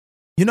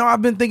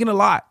I've been thinking a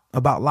lot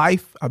about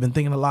life. I've been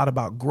thinking a lot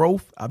about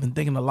growth. I've been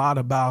thinking a lot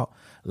about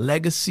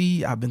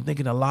legacy. I've been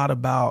thinking a lot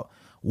about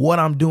what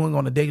I'm doing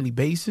on a daily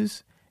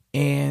basis.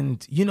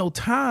 And,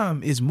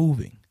 time is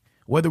moving,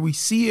 whether we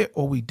see it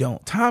or we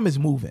don't. Time is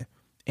moving.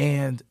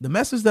 And the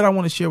message that I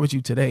want to share with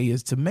you today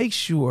is to make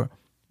sure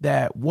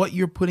that what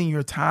you're putting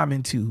your time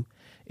into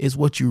is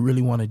what you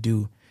really want to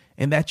do.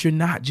 And that you're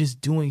not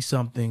just doing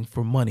something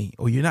for money,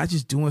 or you're not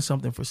just doing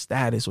something for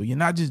status, or you're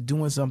not just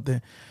doing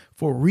something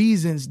for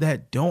reasons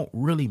that don't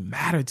really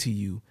matter to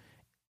you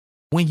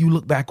when you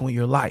look back on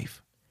your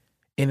life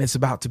and it's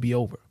about to be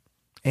over.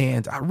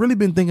 And I've really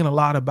been thinking a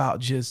lot about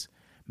just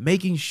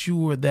making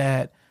sure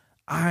that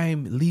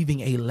I'm leaving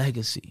a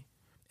legacy.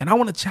 And I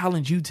want to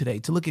challenge you today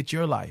to look at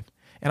your life.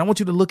 And I want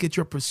you to look at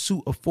your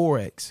pursuit of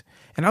Forex.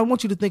 And I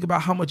want you to think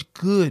about how much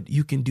good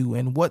you can do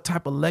and what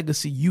type of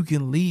legacy you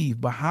can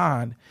leave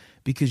behind,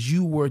 because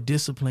you were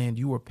disciplined,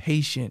 you were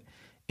patient,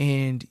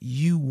 and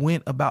you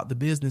went about the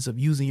business of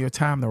using your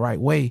time the right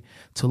way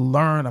to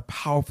learn a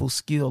powerful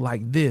skill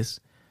like this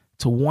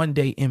to one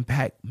day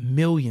impact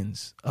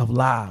millions of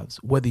lives,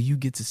 whether you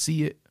get to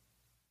see it,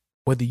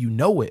 whether you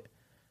know it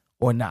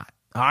or not.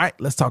 All right,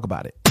 let's talk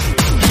about it.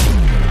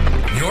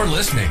 You're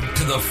listening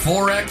to the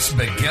Forex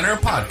Beginner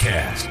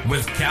Podcast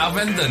with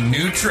Calvin the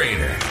New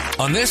Trader.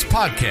 On this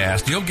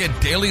podcast, you'll get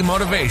daily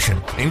motivation,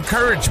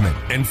 encouragement,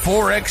 and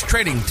Forex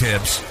trading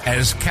tips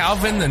as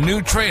Calvin the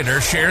New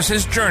Trader shares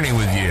his journey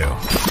with you.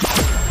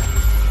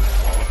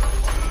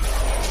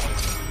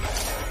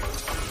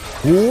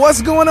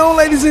 What's going on,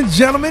 ladies and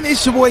gentlemen?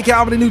 It's your boy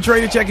Calvin the New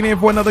Trader checking in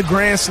for another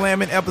Grand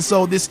Slamming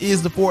episode. This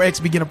is the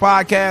Forex Beginner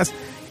Podcast.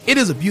 It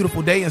is a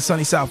beautiful day in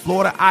sunny South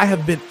Florida. I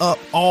have been up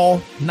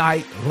all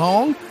night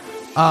long.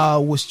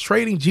 Was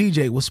trading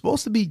GJ. Was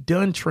supposed to be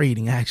done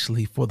trading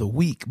actually for the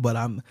week, but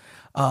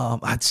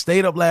I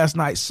stayed up last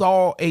night,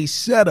 saw a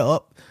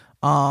setup.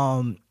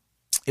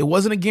 It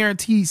wasn't a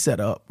guaranteed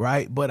setup,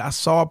 right? But I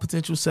saw a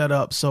potential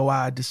setup, so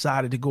I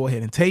decided to go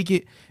ahead and take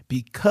it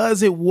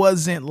because it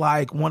wasn't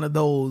like one of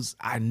those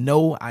I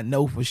know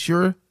for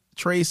sure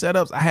trade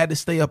setups. I had to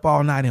stay up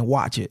all night and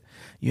watch it.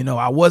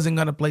 I wasn't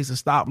going to place a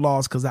stop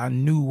loss because I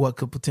knew what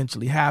could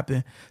potentially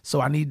happen.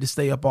 So I needed to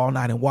stay up all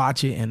night and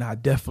watch it. And I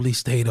definitely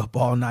stayed up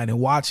all night and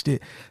watched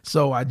it.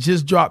 So I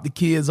just dropped the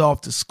kids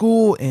off to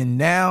school. And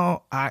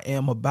now I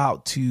am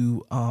about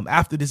to,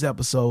 after this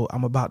episode,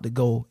 I'm about to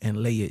go and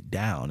lay it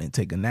down and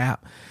take a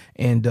nap.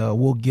 And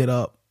we'll get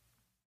up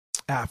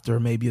after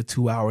maybe a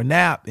 2-hour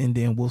nap, and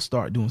then we'll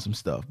start doing some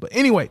stuff. But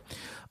anyway,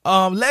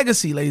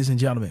 legacy, ladies and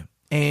gentlemen.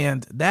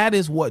 And that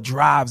is what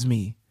drives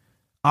me,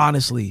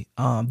 honestly.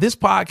 This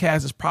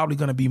podcast is probably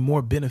going to be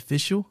more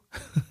beneficial.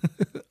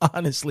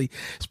 Honestly,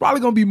 it's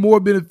probably going to be more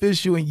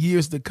beneficial in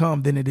years to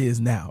come than it is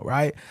now,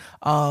 right?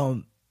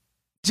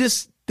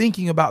 Just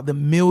thinking about the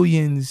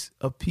millions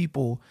of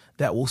people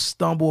that will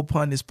stumble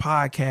upon this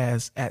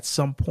podcast at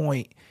some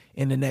point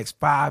in the next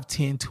 5,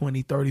 10,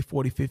 20, 30,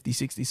 40, 50,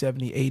 60,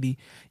 70, 80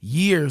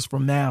 years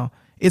from now,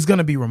 it's going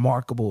to be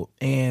remarkable.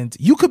 And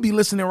you could be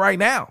listening right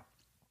now.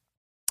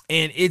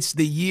 And it's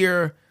the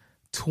year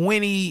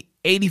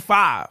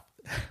 2085,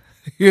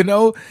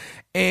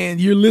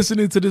 and you're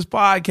listening to this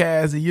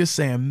podcast and you're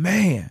saying,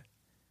 man,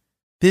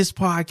 this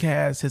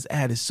podcast has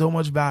added so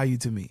much value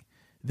to me.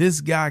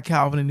 This guy,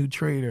 Calvin the New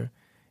Trader,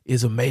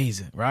 is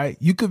amazing, right?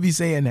 You could be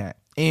saying that.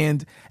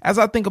 And as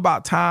I think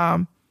about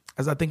time,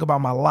 as I think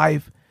about my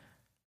life,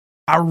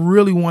 I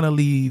really want to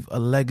leave a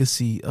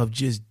legacy of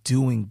just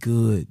doing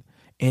good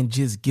and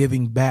just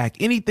giving back.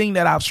 Anything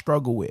that I've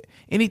struggled with,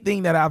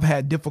 anything that I've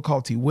had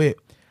difficulty with,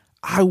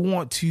 I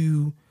want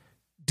to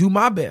do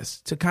my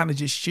best to kind of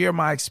just share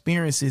my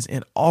experiences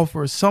and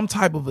offer some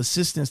type of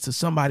assistance to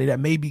somebody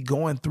that may be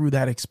going through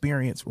that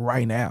experience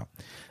right now.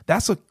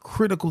 That's a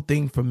critical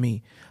thing for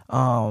me.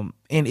 And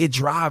it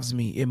drives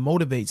me, it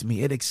motivates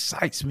me, it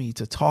excites me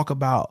to talk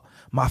about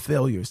my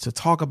failures, to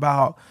talk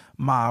about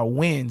my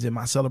wins and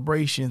my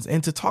celebrations,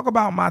 and to talk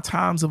about my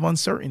times of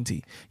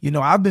uncertainty.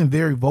 I've been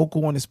very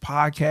vocal on this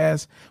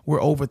podcast.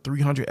 We're over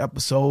 300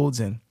 episodes,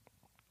 and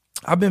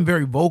I've been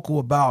very vocal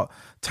about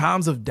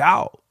times of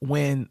doubt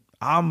when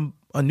I'm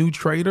a new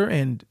trader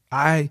and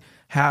I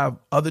have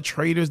other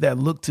traders that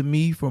look to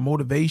me for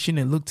motivation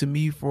and look to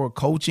me for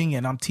coaching,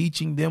 and I'm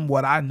teaching them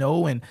what I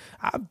know. And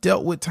I've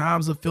dealt with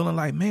times of feeling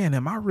like, man,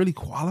 am I really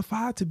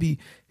qualified to be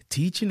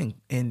teaching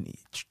and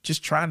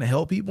just trying to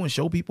help people and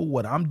show people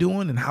what I'm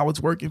doing and how it's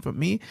working for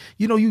me?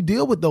 You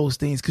deal with those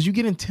things because you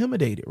get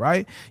intimidated,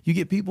 right? You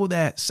get people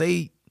that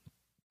say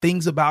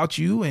things about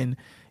you and,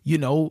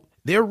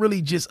 they're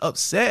really just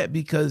upset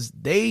because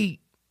they,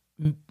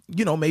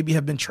 maybe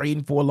have been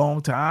trading for a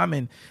long time,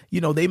 and,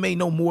 they may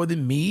know more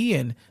than me,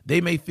 and they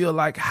may feel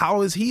like,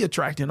 how is he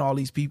attracting all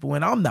these people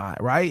and I'm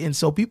not, right? And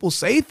so people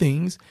say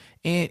things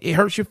and it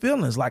hurts your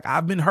feelings. Like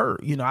I've been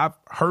hurt, I've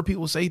heard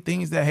people say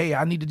things that, hey,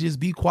 I need to just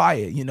be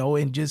quiet,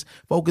 and just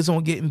focus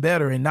on getting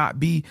better and not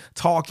be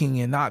talking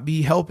and not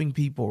be helping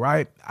people,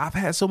 right? I've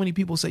had so many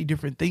people say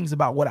different things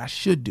about what I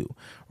should do,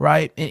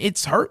 right? And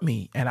it's hurt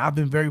me, and I've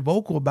been very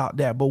vocal about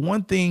that. But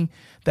one thing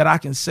that I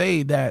can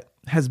say that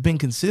has been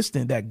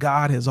consistent, that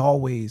God has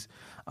always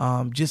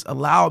just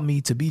allowed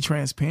me to be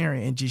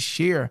transparent and just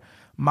share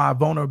my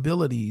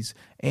vulnerabilities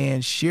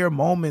and share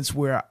moments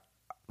where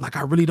like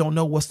I really don't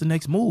know what's the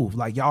next move.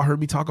 Like y'all heard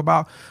me talk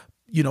about,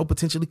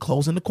 potentially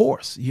closing the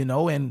course,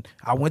 and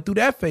I went through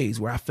that phase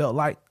where I felt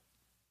like,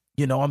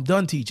 I'm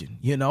done teaching,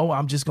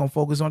 I'm just going to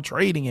focus on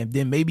trading. And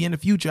then maybe in the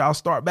future, I'll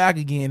start back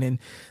again. And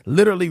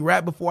literally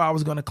right before I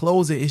was going to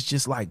close it, it's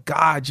just like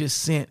God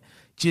just sent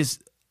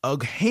just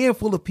a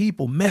handful of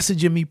people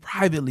messaging me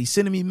privately,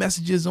 sending me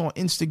messages on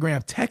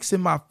Instagram,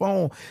 texting my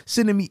phone,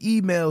 sending me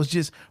emails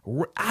just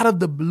out of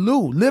the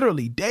blue,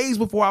 literally days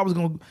before I was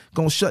going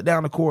to shut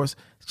down the course,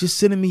 just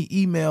sending me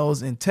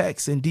emails and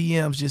texts and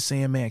DMs just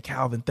saying, man,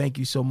 Calvin, thank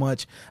you so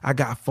much. I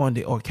got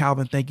funded. Or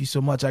Calvin, thank you so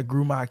much. I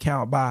grew my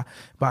account by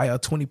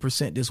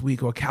 20% this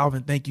week. Or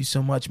Calvin, thank you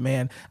so much,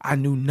 man. I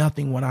knew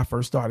nothing when I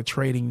first started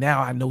trading.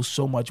 Now I know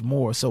so much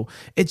more. So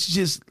it's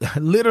just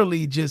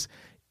literally just,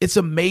 it's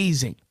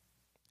amazing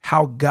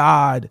how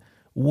God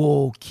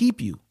will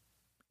keep you.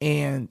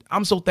 And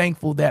I'm so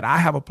thankful that I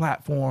have a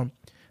platform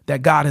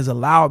that God has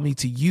allowed me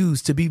to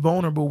use to be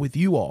vulnerable with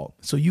you all.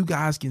 So you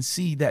guys can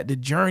see that the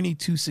journey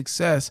to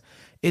success,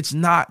 it's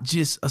not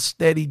just a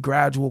steady,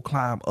 gradual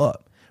climb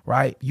up,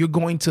 right? You're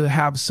going to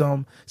have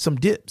some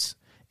dips,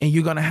 and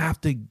you're going to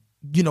have to,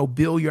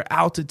 build your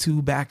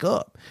altitude back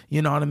up.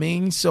 You know what I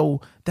mean?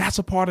 So that's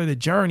a part of the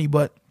journey.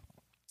 But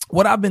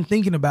what I've been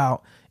thinking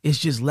about is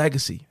just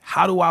legacy.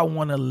 How do I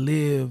want to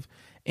live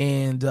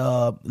and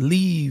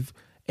leave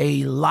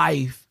a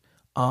life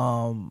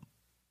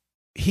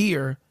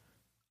here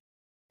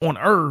on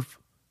earth?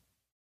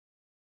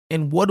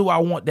 And what do I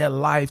want that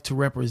life to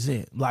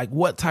represent? Like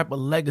what type of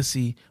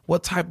legacy,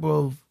 what type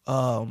of,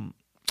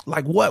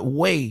 what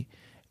way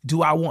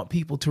do I want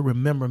people to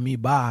remember me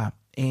by?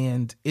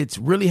 And it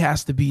really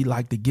has to be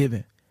like the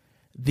giving,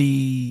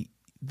 the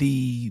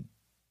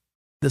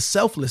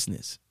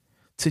selflessness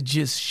to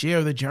just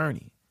share the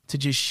journey, to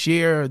just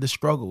share the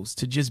struggles,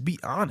 to just be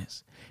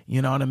honest.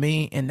 You know what I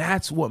mean? And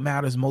that's what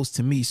matters most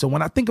to me. So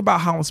when I think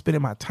about how I'm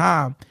spending my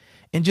time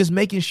and just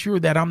making sure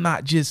that I'm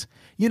not just,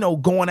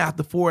 going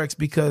after Forex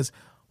because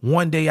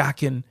one day I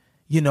can,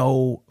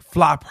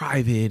 fly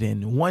private,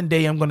 and one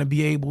day I'm going to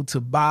be able to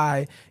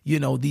buy,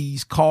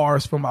 these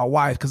cars for my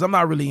wife, because I'm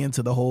not really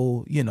into the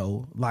whole,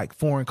 like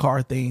foreign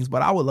car things,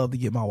 but I would love to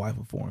get my wife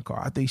a foreign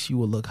car. I think she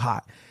would look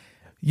hot,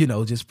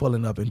 just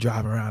pulling up and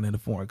driving around in a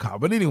foreign car.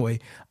 But anyway,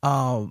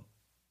 I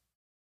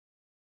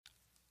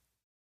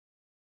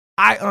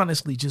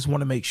honestly just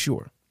want to make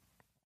sure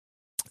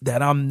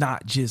that I'm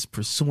not just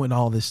pursuing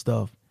all this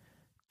stuff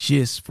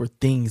just for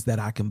things that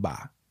I can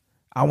buy.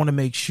 I want to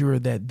make sure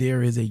that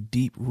there is a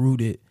deep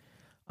rooted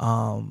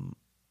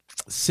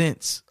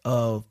sense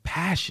of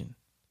passion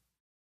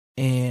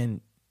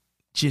and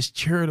just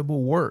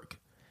charitable work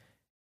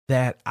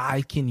that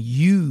I can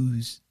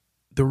use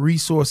the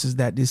resources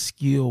that this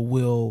skill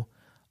will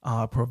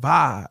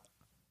provide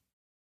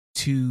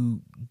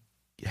to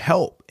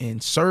help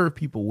and serve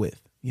people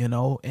with.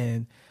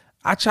 And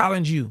I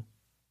challenge you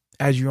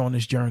as you're on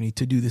this journey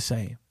to do the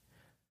same.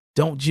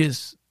 Don't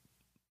just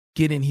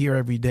get in here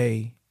every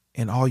day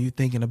and all you're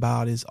thinking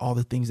about is all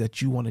the things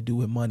that you want to do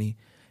with money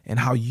and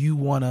how you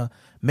want to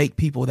make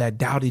people that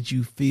doubted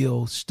you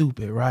feel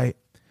stupid, right?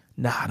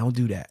 Nah, don't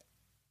do that.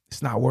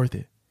 It's not worth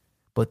it.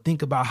 But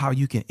think about how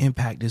you can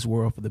impact this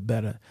world for the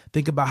better.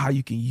 Think about how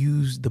you can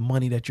use the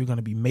money that you're going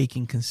to be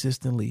making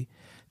consistently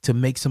to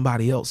make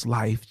somebody else's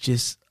life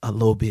just a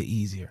little bit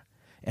easier.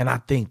 And I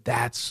think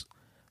that's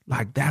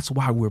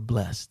why we're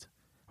blessed,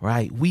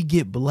 right? We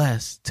get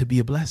blessed to be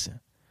a blessing.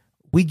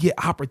 We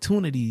get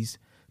opportunities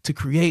to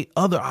create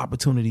other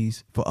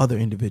opportunities for other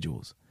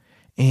individuals.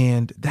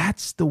 And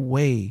that's the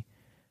way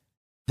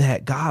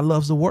that God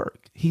loves to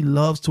work. He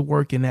loves to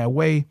work in that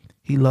way.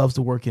 He loves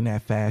to work in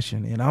that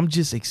fashion. And I'm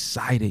just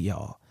excited,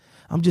 y'all.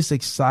 I'm just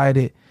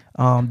excited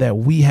that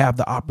we have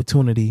the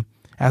opportunity.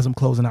 As I'm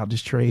closing out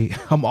this trade,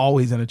 I'm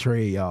always in a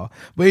trade, y'all.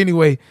 But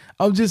anyway,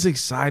 I'm just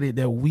excited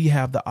that we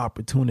have the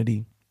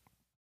opportunity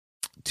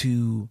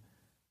to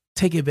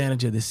take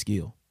advantage of this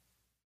skill.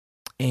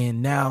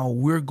 And now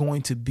we're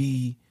going to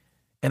be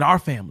in our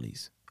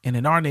families and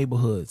in our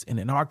neighborhoods and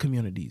in our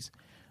communities.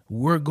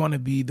 We're going to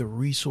be the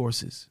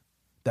resources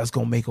that's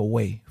going to make a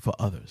way for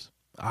others.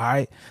 All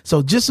right.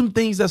 So just some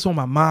things that's on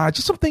my mind,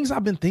 just some things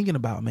I've been thinking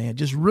about, man,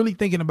 just really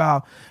thinking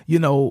about,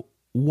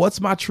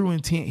 what's my true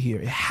intent here?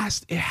 It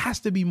has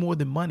to be more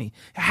than money.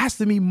 It has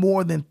to be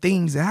more than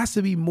things. It has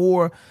to be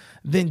more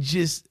than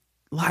just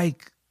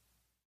like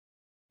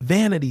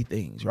vanity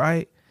things,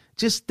 right?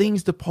 Just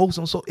things to post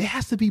on. So it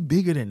has to be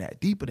bigger than that,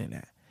 deeper than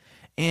that.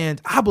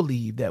 And I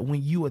believe that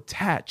when you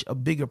attach a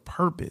bigger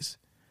purpose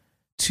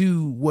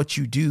to what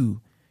you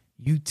do,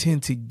 you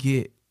tend to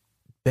get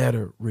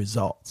better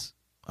results.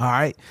 All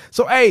right.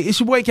 So, hey, it's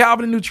your boy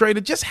Calvin, the New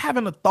Trader, just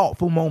having a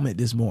thoughtful moment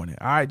this morning.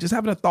 All right. Just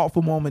having a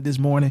thoughtful moment this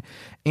morning.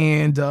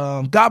 And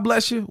God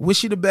bless you.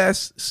 Wish you the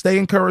best. Stay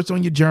encouraged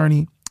on your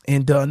journey.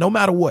 And no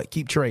matter what,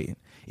 keep trading.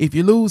 If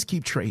you lose,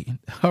 keep trading.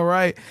 All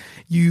right.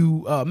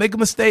 You make a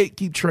mistake,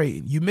 keep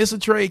trading. You miss a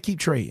trade, keep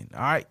trading.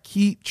 All right.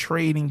 Keep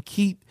trading.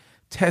 Keep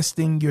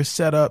testing your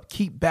setup.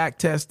 Keep back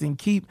testing.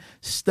 Keep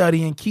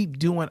studying. Keep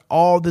doing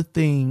all the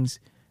things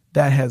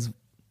that has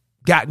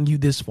gotten you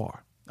this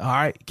far. All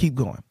right. Keep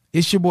going.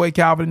 It's your boy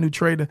Calvin, the New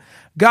Trader.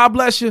 God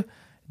bless you.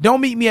 Don't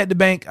meet me at the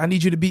bank. I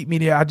need you to beat me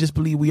there. I just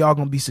believe we all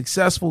going to be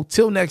successful.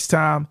 Till next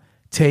time,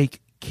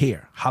 take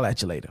care. Holla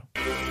at you later.